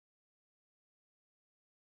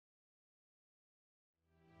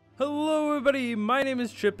Hello everybody, my name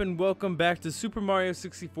is Chip and welcome back to Super Mario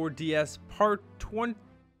 64 DS part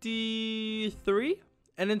 23.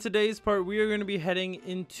 And in today's part we are going to be heading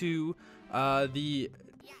into the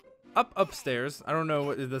upstairs. I don't know,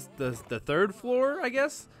 what is this, the third floor, I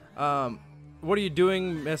guess. What are you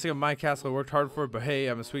doing messing up my castle? I worked hard for it, but hey,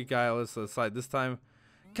 I'm a sweet guy. Let's slide this time.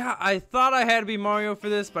 God, I thought I had to be Mario for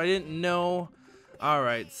this, but I didn't know.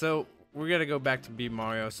 Alright, so we're gonna go back to be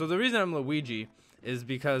Mario. So the reason I'm Luigi is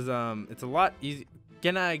because it's a lot easy.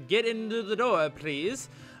 Can I get into the door, please?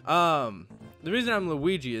 The reason I'm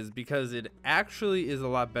Luigi is because it actually is a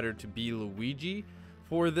lot better to be Luigi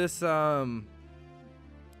for this part,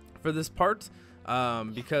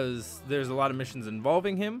 because there's a lot of missions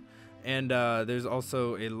involving him, and there's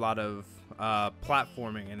also a lot of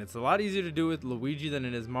platforming, and it's a lot easier to do with Luigi than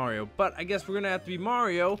it is Mario. But I guess we're gonna have to be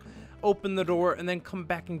Mario, open the door, and then come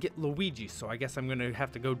back and get Luigi. So I guess I'm gonna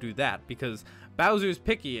have to go do that because Bowser's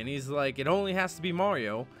picky and he's like, it only has to be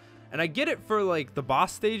Mario. And I get it for like the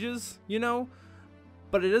boss stages, you know,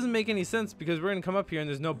 but it doesn't make any sense because we're gonna come up here and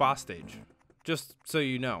there's no boss stage, just so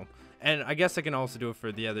you know. And I guess I can also do it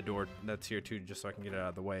for the other door that's here too, just so I can get it out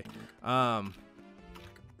of the way.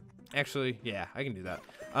 Actually, yeah, I can do that.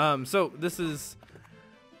 So this is,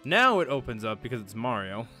 now it opens up because it's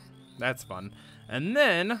Mario. That's fun. And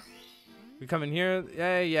then we come in here,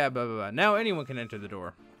 yeah, blah, blah, blah. Now anyone can enter the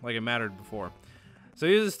door, like it mattered before. So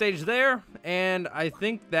here's a stage there, and I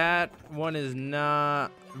think that one is not,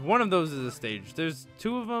 one of those is a stage. There's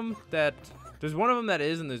two of them that, there's one of them that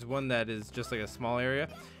is, and there's one that is just like a small area.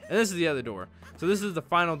 And this is the other door. So this is the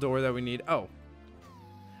final door that we need. Oh,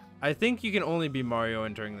 I think you can only be Mario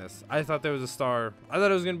entering this. I thought there was a star. I thought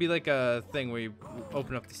it was going to be like a thing where you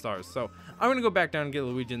open up the stars. So I'm going to go back down and get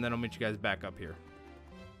Luigi, and then I'll meet you guys back up here.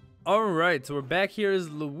 Alright, so we're back here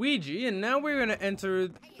as Luigi, and now we're going to enter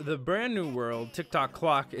the brand new world, TikTok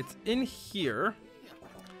clock. It's in here.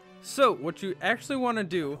 So what you actually want to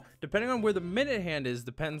do, depending on where the minute hand is,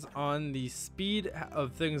 depends on the speed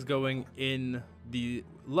of things going in the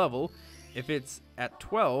level. If it's at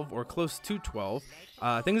 12 or close to 12,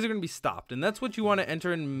 things are going to be stopped, and that's what you want to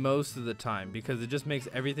enter in most of the time because it just makes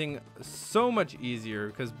everything so much easier.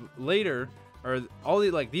 Because later, or all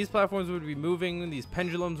the, like, these platforms would be moving, these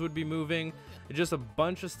pendulums would be moving. It's just a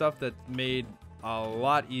bunch of stuff that made a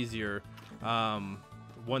lot easier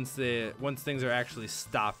once things are actually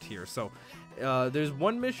stopped here. So there's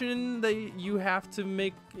one mission that you have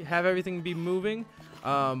to have everything be moving,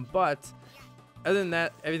 but other than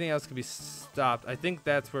that, everything else can be stopped. I think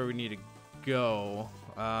that's where we need to go.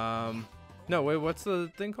 No, wait, what's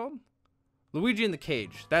the thing called? Luigi in the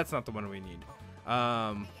cage. That's not the one we need.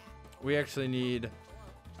 We actually need,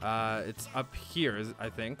 it's up here, I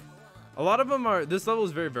think. A lot of them are, this level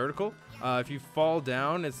is very vertical. If you fall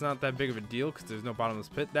down, it's not that big of a deal because there's no bottomless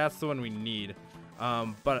pit. That's the one we need.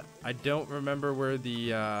 But I don't remember where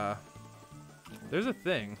the, there's a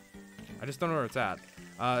thing. I just don't know where it's at.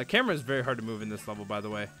 The camera is very hard to move in this level, by the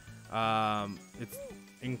way. It's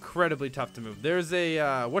incredibly tough to move. There's a,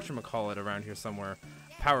 whatchamacallit around here somewhere.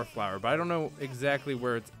 Power flower, but I don't know exactly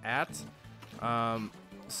where it's at.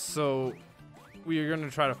 So we are going to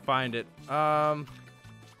try to find it. Man,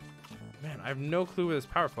 I have no clue where this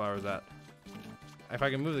power flower is at. If I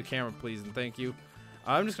can move the camera, please, and thank you.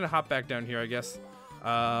 I'm just going to hop back down here, I guess. Do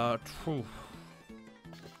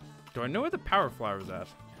I know where the power flower is at?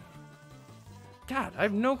 God, I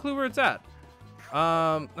have no clue where it's at.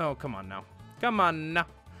 Oh, come on now. Come on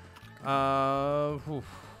now.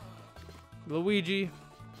 Luigi.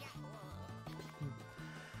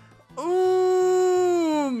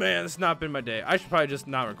 Ooh, man, it's not been my day. I should probably just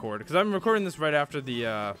not record because I'm recording this right after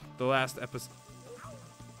the last episode.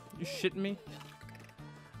 You shitting me?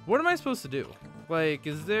 What am I supposed to do? Like,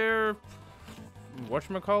 is there,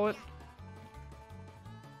 whatchamacallit,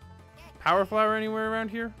 power flower anywhere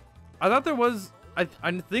around here? I thought there was. I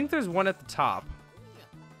think there's one at the top.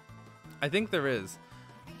 I think there is.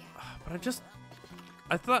 But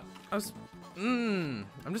I thought I was. I'm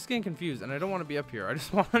just getting confused, and I don't want to be up here. I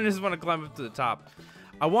just want to climb up to the top.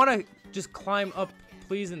 I want to just climb up,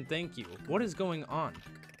 please and thank you. What is going on?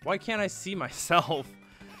 Why can't I see myself?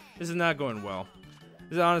 This is not going well.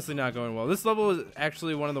 This is honestly not going well. This level is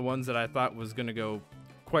actually one of the ones that I thought was going to go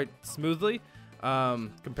quite smoothly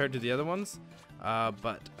compared to the other ones. But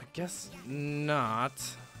I guess not.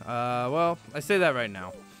 Well, I say that right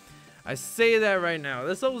now.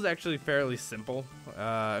 This level is actually fairly simple.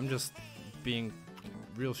 I'm just being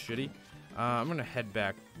real shitty. I'm gonna head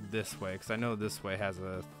back this way because I know this way has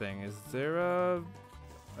a thing. Is there a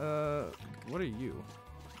what are you?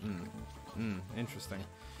 Interesting.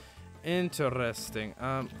 Can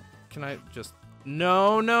I just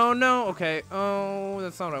No, no, no. Okay. Oh,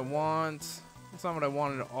 that's not what I want. That's not what I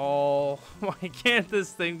wanted at all. Why can't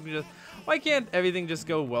this thing just... Why can't everything just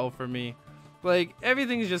go well for me? Like,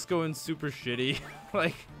 everything's just going super shitty.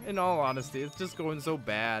 Like, in all honesty, it's just going so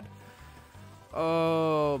bad.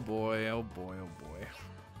 Oh, boy. Oh, boy. Oh, boy.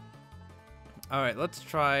 Alright, let's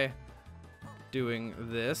try doing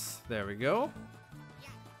this. There we go.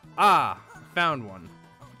 Ah, found one.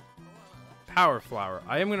 Power flower.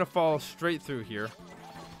 I am going to fall straight through here.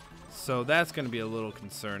 So that's going to be a little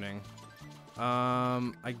concerning.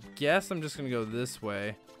 I guess I'm just going to go this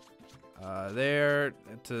way. There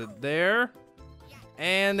to there.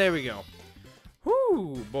 And there we go.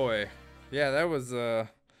 Whoo, boy. Yeah, that was,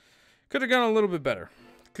 could have gone a little bit better.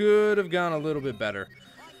 Could have gone a little bit better.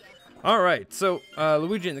 Alright, so,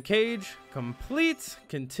 Luigi in the cage. Complete.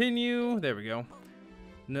 Continue. There we go.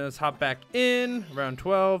 Now let's hop back in. Round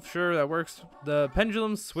 12. Sure, that works. The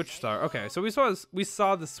pendulum switch star. Okay, so we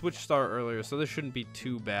saw the switch star earlier, so this shouldn't be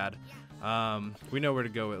too bad. We know where to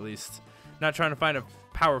go at least. Not trying to find a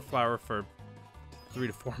power flower for 3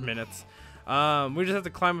 to 4 minutes. We just have to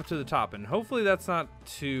climb up to the top, and hopefully that's not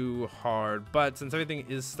too hard. But since everything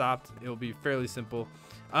is stopped, it'll be fairly simple.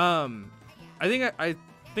 I think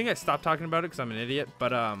I stopped talking about it because I'm an idiot.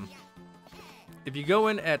 But if you go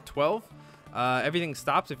in at 12, everything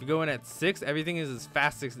stops. If you go in at 6, everything is as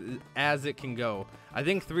fast as it can go. I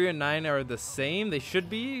think 3 and 9 are the same. They should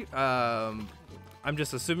be. I'm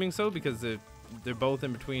just assuming so because they're both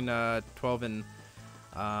in between 12 and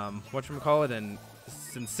whatchamacallit, and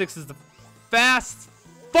since 6 is the fast.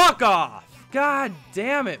 Fuck off! God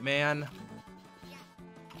damn it, man.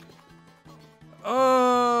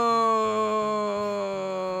 Oh,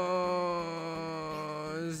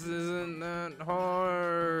 this isn't that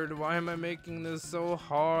hard. Why am I making this so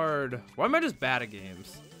hard? Why am I just bad at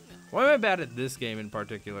games? Why am I bad at this game in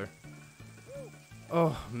particular?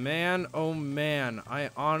 Oh man, I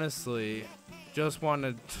honestly just want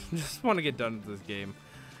to get done with this game.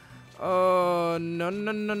 Oh,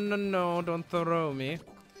 no, don't throw me.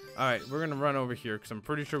 Alright, we're gonna run over here because I'm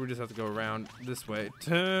pretty sure we just have to go around this way.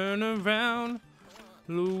 Turn around,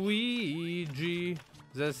 Luigi.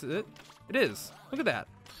 Is that it? It is. Look at that.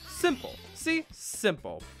 Simple. See?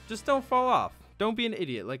 Simple. Just don't fall off. Don't be an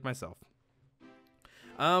idiot like myself.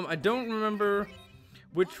 I don't remember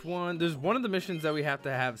which one. There's one of the missions that we have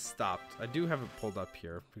to have stopped. I do have it pulled up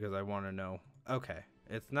here because I want to know. Okay,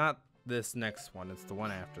 it's not this next one. It's the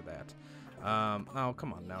one after that. Oh,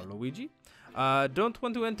 come on now, Luigi. Don't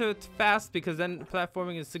want to enter it fast because then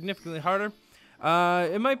platforming is significantly harder.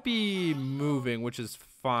 It might be moving, which is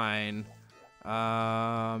fine. No,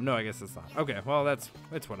 I guess it's not. Okay, well, it's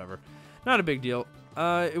whatever. Not a big deal.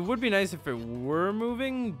 It would be nice if it were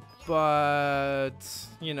moving, but,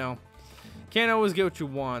 you know, can't always get what you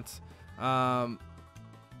want. Oh,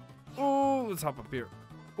 let's hop up here.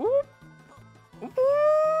 Ooh. Ooh.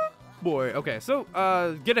 Boy, okay, so,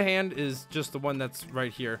 get a hand is just the one that's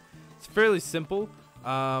right here. It's fairly simple.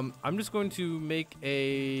 I'm just going to make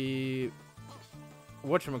a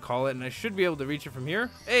whatchamacallit, and I should be able to reach it from here.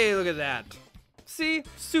 Hey, look at that. See?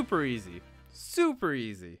 Super easy. Super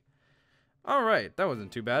easy. All right, that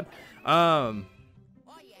wasn't too bad.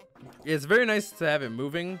 It's very nice to have it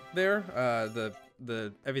moving there,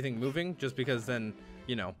 the everything moving, just because then,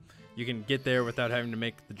 you know, you can get there without having to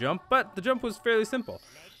make the jump, but the jump was fairly simple.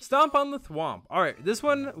 Stomp on the thwomp. All right, this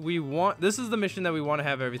one this is the mission that we want to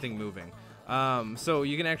have everything moving. So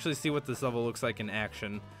you can actually see what this level looks like in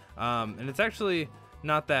action. And it's actually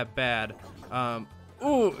not that bad.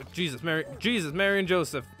 Oh, Jesus, Mary and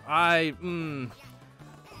Joseph. I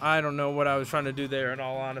don't know what I was trying to do there, in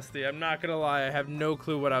all honesty. I'm not gonna lie, I have no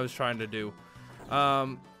clue what I was trying to do.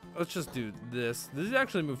 Let's just do this. These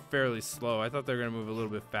actually move fairly slow. I thought they were gonna move a little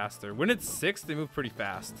bit faster. When it's 6, they move pretty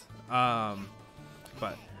fast.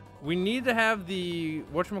 But we need to have the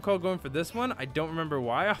whatchamacallit going for this one. I don't remember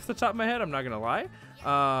why off the top of my head, I'm not gonna lie.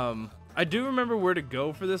 I do remember where to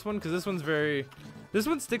go for this one, because this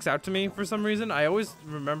one sticks out to me for some reason. I always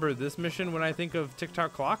remember this mission when I think of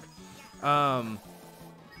TikTok clock.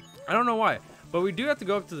 I don't know why, but we do have to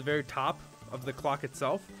go up to the very top of the clock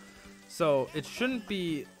itself. So it shouldn't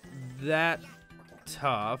be that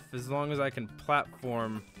tough as long as I can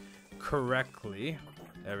platform correctly.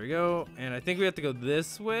 There we go. And I think we have to go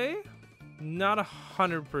this way. Not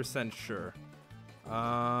 100% sure.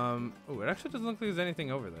 Oh, it actually doesn't look like there's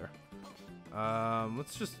anything over there.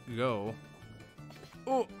 Let's just go.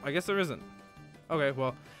 Oh, I guess there isn't. Okay,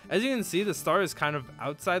 well, as you can see, the star is kind of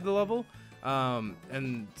outside the level.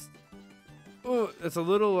 And oh, it's a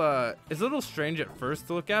little strange at first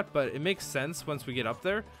to look at, but it makes sense once we get up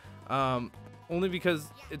there. only because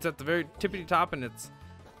it's at the very tippity top and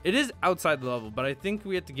it is outside the level, but I think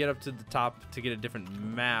we have to get up to the top to get a different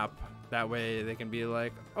map. That way they can be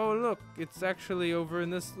like, oh look, it's actually over in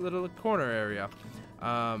this little corner area,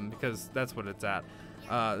 because that's what it's at.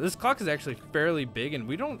 This clock is actually fairly big,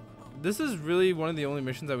 and this is really one of the only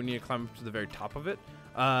missions that we need to climb up to the very top of it.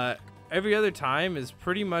 Every other time is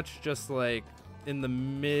pretty much just like in the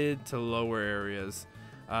mid to lower areas.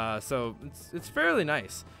 So it's fairly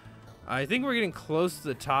nice. I think we're getting close to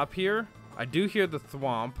the top here. I do hear the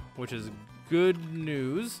thwomp, which is good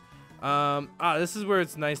news. This is where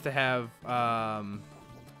it's nice to have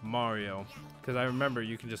Mario, because I remember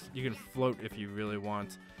you can float if you really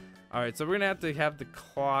want. All right, so we're gonna have the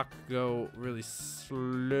clock go really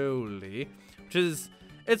slowly, which is,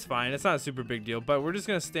 it's fine. It's not a super big deal, but we're just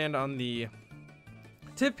gonna stand on the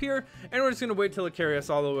tip here, and we're just gonna wait till it carries us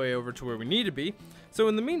all the way over to where we need to be. So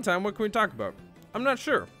in the meantime, what can we talk about? I'm not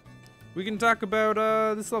sure. We can talk about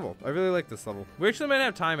this level. I really like this level. We actually might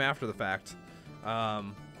have time after the fact,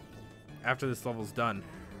 after this level's done,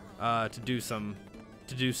 to do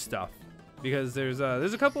stuff, because there's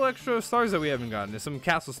a couple extra stars that we haven't gotten. There's some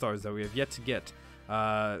castle stars that we have yet to get.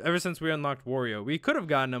 Ever since we unlocked Wario, we could have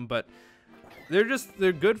gotten them, but they're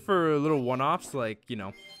good for little one-offs, like, you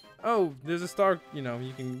know, oh, there's a star, you know,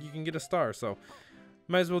 you can get a star, so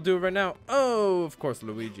might as well do it right now. Oh, of course,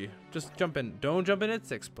 Luigi. Just jump in. Don't jump in at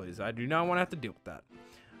 6, please. I do not want to have to deal with that.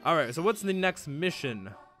 All right, so what's the next mission?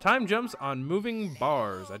 Time jumps on moving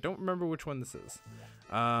bars. I don't remember which one this is.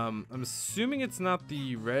 I'm assuming it's not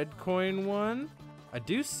the red coin one. I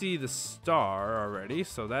do see the star already,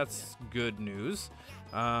 so that's good news.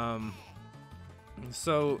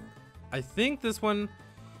 So I think this one,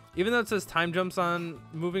 even though it says time jumps on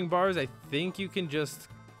moving bars, I think you can just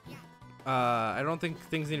I don't think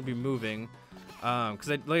things need to be moving, because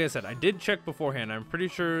like I said, I did check beforehand. I'm pretty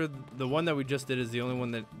sure the one that we just did is the only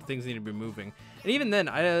one that things need to be moving, and even then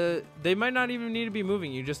they might not even need to be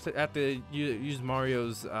moving. You just have to use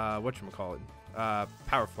Mario's whatchamacallit,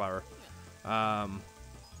 power flower,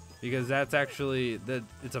 because that's actually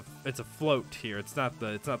it's a float here. It's not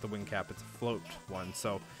the wing cap, it's a float one.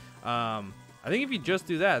 So I think if you just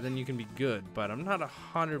do that, then you can be good, but I'm not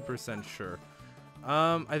 100% sure.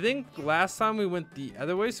 I think last time we went the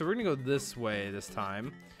other way, so we're gonna go this way this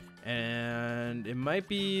time, and it might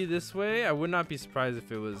be this way. I would not be surprised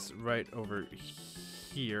if it was right over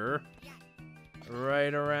here,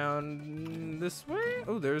 right around this way.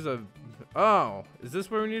 Oh, is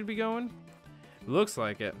this where we need to be going? Looks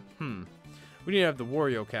like it. We need to have the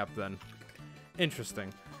Wario cap then.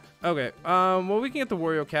 Interesting. Okay, well, we can get the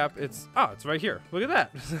Wario cap. It's right here. Look at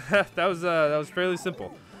that. that was fairly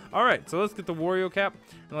simple. All right, so let's get the Wario cap,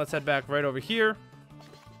 and let's head back right over here.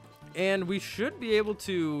 And we should be able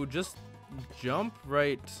to just jump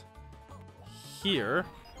right here,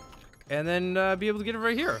 and then be able to get it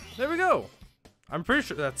right here. There we go. I'm pretty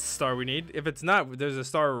sure that's the star we need. If it's not, there's a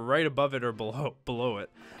star right above it or below it.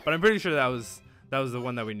 But I'm pretty sure that was the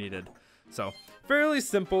one that we needed. So fairly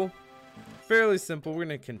simple. Fairly simple. We're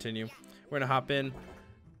gonna continue. We're gonna hop in.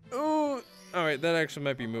 Oh, all right. That actually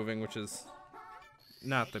might be moving, which is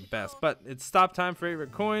not the best, but it's stop time for 8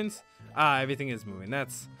 red coins. Everything is moving.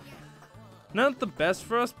 That's not the best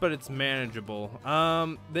for us, but it's manageable.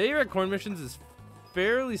 The 8 red coin missions is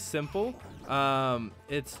fairly simple.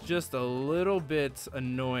 It's just a little bit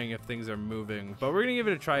annoying if things are moving, but we're gonna give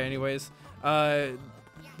it a try anyways. The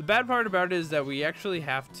bad part about it is that we actually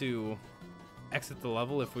have to exit the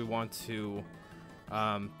level if we want to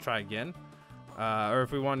try again, or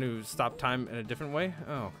if we want to stop time in a different way.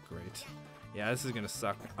 Oh, great. Yeah, this is gonna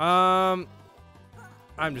suck. I'm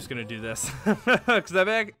just gonna do this because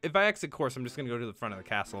if I exit course, I'm just gonna go to the front of the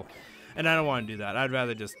castle, and I don't want to do that.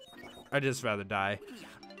 I'd just rather die.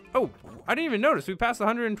 Oh, I didn't even notice we passed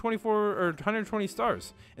 124 or 120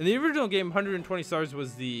 stars. In the original game, 120 stars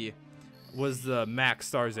was the max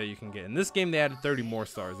stars that you can get. In this game, they added 30 more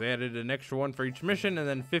stars. They added an extra one for each mission, and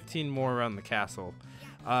then 15 more around the castle.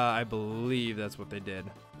 I believe that's what they did.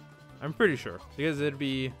 I'm pretty sure, because it'd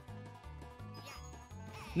be.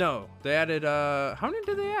 No, they added, how many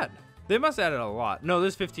did they add? They must have added a lot. No,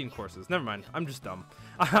 there's 15 courses. Never mind. I'm just dumb.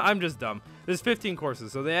 I'm just dumb. There's 15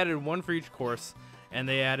 courses, so they added one for each course, and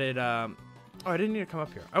they added, oh, I didn't need to come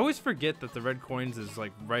up here. I always forget that the red coins is,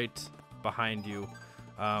 like, right behind you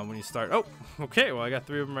when you start. Oh, okay, well, I got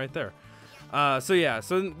 3 of them right there. So, yeah,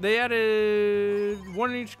 so they added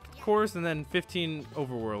one in each course and then 15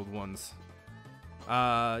 overworld ones.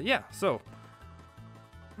 Yeah, so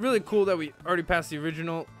really cool that we already passed the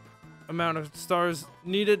original amount of stars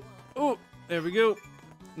needed. Oh, there we go.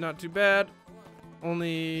 Not too bad.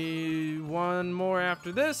 Only one more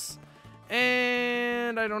after this,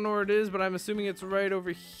 And I don't know where it is, but I'm assuming it's right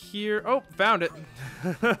over here. Oh, found it.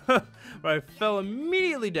 But I fell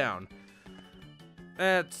immediately down.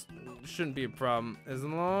 That shouldn't be a problem. As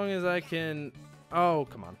long as I can... Oh,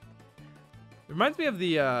 come on. It reminds me of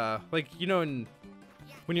the, like, you know,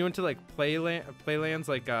 when you went to, like, playlands,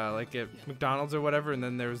 like at McDonald's or whatever, and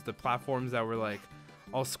then there's the platforms that were, like,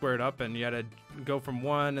 all squared up, and you had to go from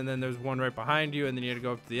one, and then there's one right behind you, and then you had to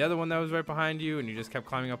go up to the other one that was right behind you, and you just kept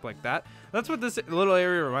climbing up like that. That's what this little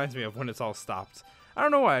area reminds me of when it's all stopped. I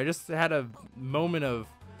don't know why. I just had a moment of,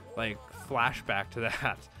 like, flashback to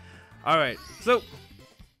that. All right, so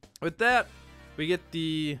with that, we get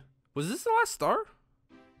the... Was this the last star?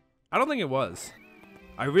 I don't think it was.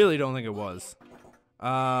 I really don't think it was.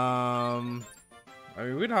 I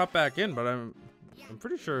mean, we'd hop back in, but I'm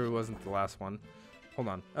pretty sure it wasn't the last one. Hold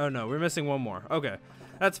on. Oh no, we're missing one more. Okay,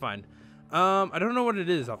 that's fine. I don't know what it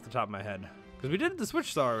is off the top of my head, because we did the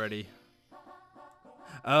Switch Star already.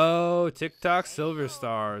 Oh, TikTok Silver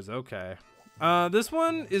Stars. Okay. This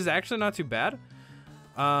one is actually not too bad.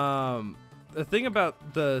 The thing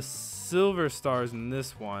about the Silver Stars in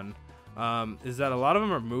this one is that a lot of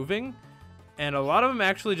them are moving, and a lot of them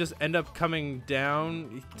actually just end up coming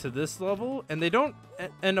down to this level, and they don't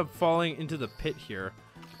end up falling into the pit here.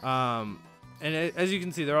 And as you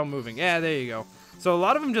can see, they're all moving. Yeah, there you go. So a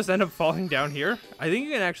lot of them just end up falling down here. I think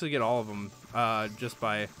you can actually get all of them just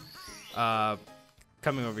by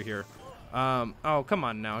coming over here. Oh, come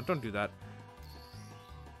on now. Don't do that.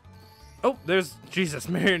 Oh, there's... Jesus,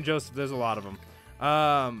 Mary and Joseph. There's a lot of them.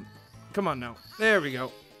 Come on now. There we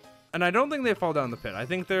go. And I don't think they fall down the pit. I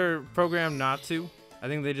think they're programmed not to. I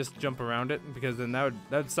think they just jump around it, because then that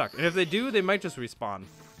would suck. And if they do, they might just respawn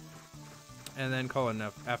and then call it an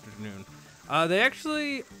afternoon. They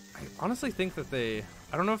actually, I honestly think that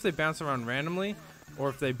I don't know if they bounce around randomly or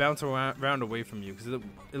if they bounce around away from you, because it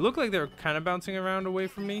looked like they were kind of bouncing around away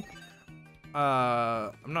from me.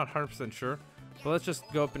 I'm not 100% sure, but let's just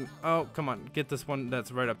go up and, oh, come on, get this one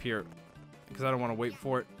that's right up here, because I don't want to wait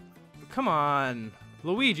for it. Come on,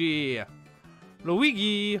 Luigi. All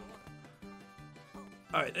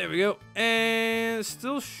right, there we go. And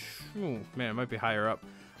still, ooh, man, it might be higher up.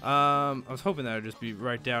 I was hoping that would just be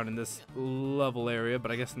right down in this level area,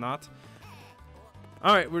 but I guess not.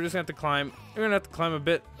 Alright, we're just gonna have to climb. We're gonna have to climb a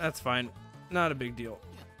bit. That's fine. Not a big deal.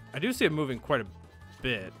 I do see it moving quite a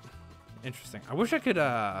bit. Interesting. I wish I could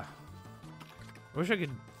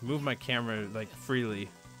move my camera, like, freely.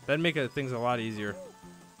 That'd make things a lot easier.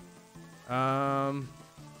 I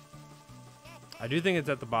do think it's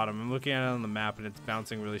at the bottom. I'm looking at it on the map, and it's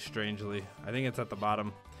bouncing really strangely. I think it's at the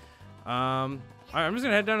bottom. Alright, I'm just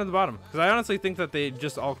gonna head down to the bottom, because I honestly think that they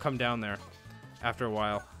just all come down there after a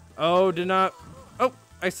while. Oh, did not... Oh,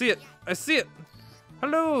 I see it. I see it.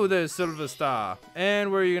 Hello there, Silver Star.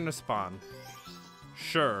 And where are you gonna spawn?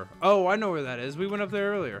 Sure. Oh, I know where that is. We went up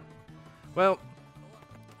there earlier. Well,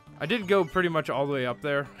 I did go pretty much all the way up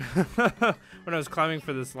there when I was climbing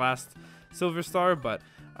for this last Silver Star, but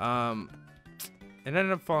it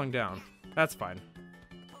ended up falling down. That's fine.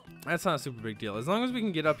 That's not a super big deal. As long as we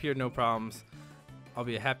can get up here, no problems. I'll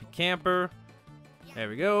be a happy camper. There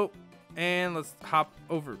we go. And let's hop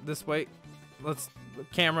over this way.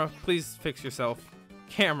 Camera, please fix yourself.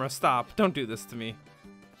 Camera, stop. Don't do this to me.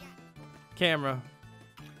 Camera,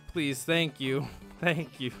 please, thank you.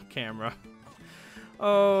 Thank you, camera.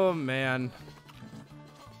 Oh, man.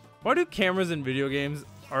 Why do cameras in video games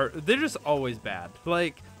they're just always bad?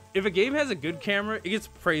 Like, if a game has a good camera, it gets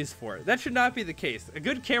praised for it. That should not be the case. A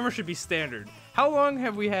good camera should be standard. How long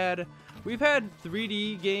have we had? We've had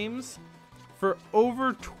 3D games for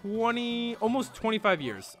over 20, almost 25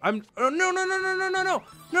 years. Oh, no.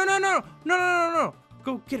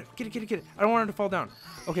 Go get it. I don't want it to fall down.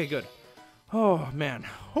 Okay, good. Oh, man.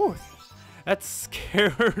 Oh, that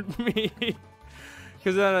scared me.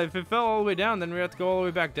 Because if it fell all the way down, then we have to go all the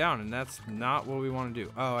way back down, and that's not what we want to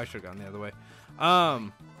do. Oh, I should have gone the other way.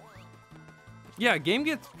 Yeah, a game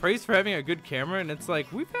gets praised for having a good camera, and it's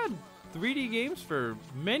like, we've had 3D games for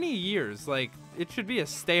many years. Like, it should be a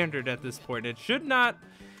standard at this point. It should not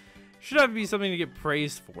be something to get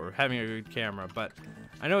praised for, having a good camera. But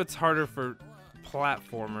I know it's harder for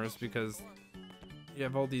platformers because you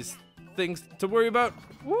have all these things to worry about.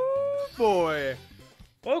 Woo, boy.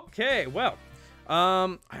 Okay, well,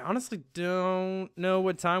 I honestly don't know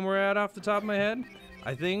what time we're at off the top of my head.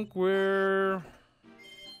 I think we're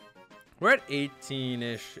at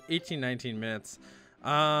 18-ish, 19 minutes.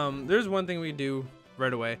 There's one thing we do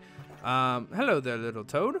right away. Hello there, little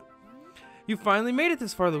toad. You finally made it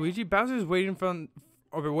this far, Luigi. Bowser's waiting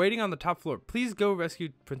are waiting on the top floor. Please go rescue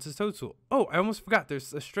Princess Toadstool. Oh, I almost forgot. There's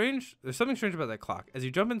something strange about that clock. As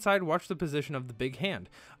you jump inside, watch the position of the big hand.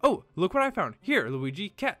 Oh, look what I found. Here, Luigi,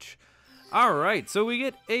 catch. All right, so we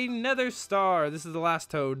get another star. This is the last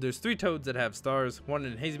toad. There's 3 toads that have stars. One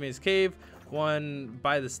in Hazy Maze Cave, one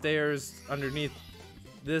by the stairs underneath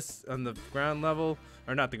this on the ground level,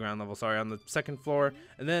 or not the ground level, sorry, on the 2nd floor,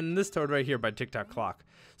 and then this toad right here by TikTok Clock.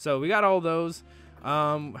 So we got all those.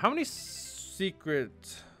 How many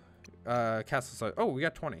secret castle stars? Oh, we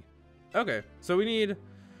got 20. Okay, so we need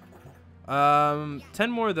 10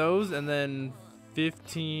 more of those, and then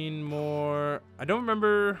 15 more. I don't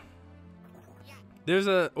remember. There's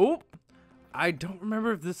a I don't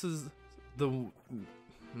remember if this is the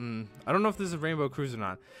I don't know if this is Rainbow Cruise or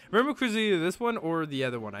not. Rainbow Cruise is either this one or the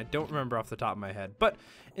other one. I don't remember off the top of my head. But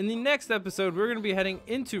in the next episode, we're going to be heading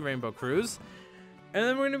into Rainbow Cruise. And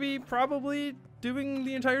then we're going to be probably doing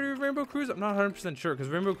the entirety of Rainbow Cruise. I'm not 100% sure because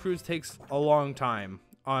Rainbow Cruise takes a long time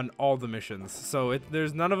on all the missions. So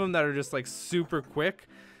there's none of them that are just like super quick.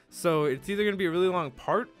 So it's either going to be a really long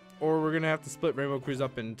part or we're going to have to split Rainbow Cruise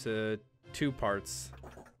up into 2 parts.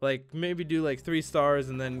 Like maybe do like 3 stars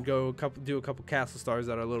and then do a couple castle stars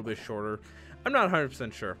that are a little bit shorter. I'm not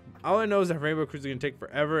 100% sure. All I know is that Rainbow Cruise is going to take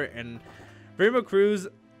forever, and Rainbow Cruise,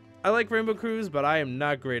 I like Rainbow Cruise, but I am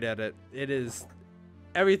not great at it. It is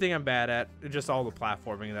everything I'm bad at, just all the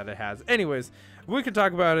platforming that it has. Anyways, we can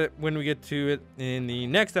talk about it when we get to it in the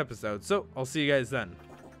next episode. So I'll see you guys then.